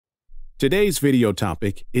Today's video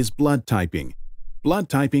topic is blood typing. Blood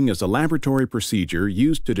typing is a laboratory procedure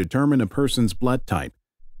used to determine a person's blood type.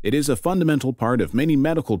 It is a fundamental part of many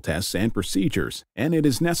medical tests and procedures, and it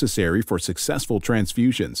is necessary for successful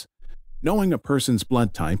transfusions. Knowing a person's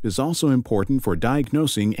blood type is also important for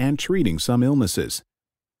diagnosing and treating some illnesses.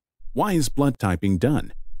 Why is blood typing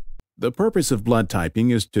done? The purpose of blood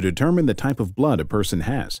typing is to determine the type of blood a person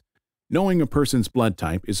has. Knowing a person's blood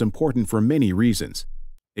type is important for many reasons.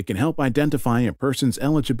 It can help identify a person's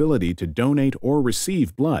eligibility to donate or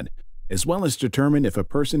receive blood, as well as determine if a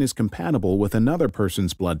person is compatible with another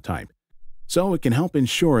person's blood type. So it can help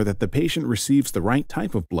ensure that the patient receives the right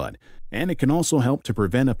type of blood, and it can also help to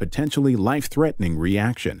prevent a potentially life-threatening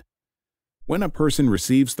reaction. When a person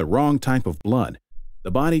receives the wrong type of blood,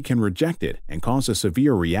 the body can reject it and cause a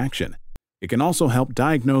severe reaction. It can also help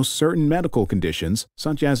diagnose certain medical conditions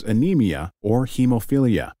such as anemia or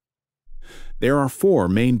hemophilia. There are 4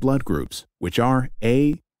 main blood groups, which are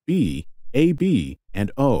A, B, AB,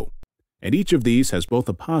 and O, and each of these has both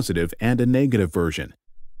a positive and a negative version.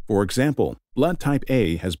 For example, blood type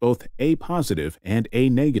A has both A positive and A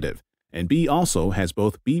negative, and B also has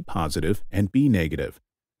both B positive and B negative.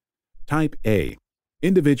 Type A.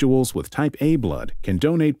 Individuals with type A blood can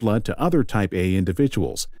donate blood to other type A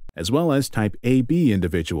individuals, as well as type AB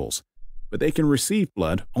individuals, but they can receive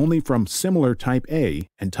blood only from similar type A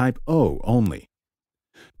and type O only.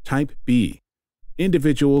 Type B.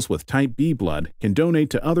 Individuals with type B blood can donate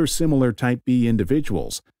to other similar type B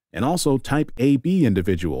individuals, and also type AB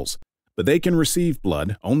individuals, but they can receive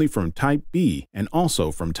blood only from type B and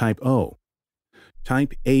also from type O.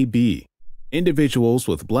 Type AB. Individuals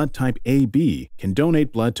with blood type AB can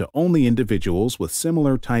donate blood to only individuals with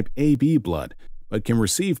similar type AB blood, but can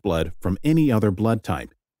receive blood from any other blood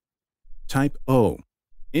type. Type O.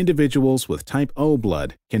 Individuals with type O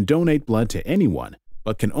blood can donate blood to anyone,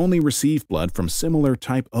 but can only receive blood from similar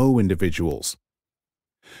type O individuals.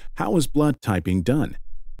 How is blood typing done?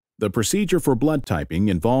 The procedure for blood typing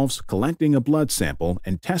involves collecting a blood sample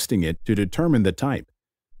and testing it to determine the type.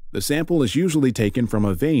 The sample is usually taken from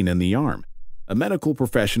a vein in the arm. A medical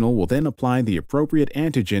professional will then apply the appropriate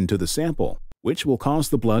antigen to the sample, which will cause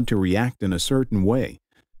the blood to react in a certain way.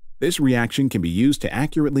 This reaction can be used to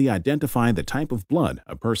accurately identify the type of blood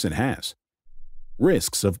a person has.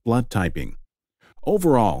 Risks of blood typing.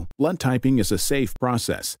 Overall, blood typing is a safe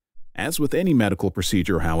process. As with any medical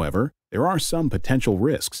procedure, however, there are some potential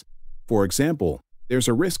risks. For example, there's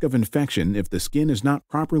a risk of infection if the skin is not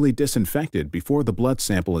properly disinfected before the blood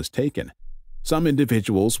sample is taken. Some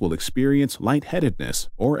individuals will experience lightheadedness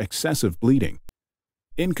or excessive bleeding.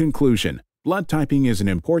 In conclusion, blood typing is an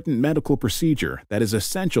important medical procedure that is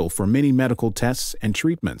essential for many medical tests and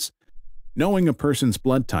treatments. Knowing a person's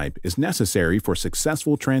blood type is necessary for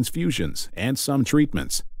successful transfusions and some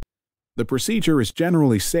treatments. The procedure is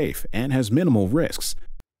generally safe and has minimal risks,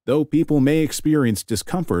 though people may experience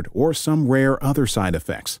discomfort or some rare other side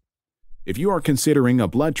effects. If you are considering a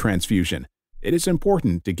blood transfusion, it is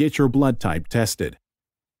important to get your blood type tested.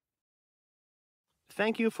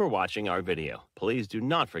 Thank you for watching our video. Please do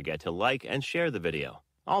not forget to like and share the video.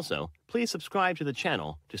 Also, please subscribe to the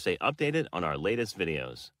channel to stay updated on our latest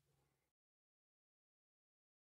videos.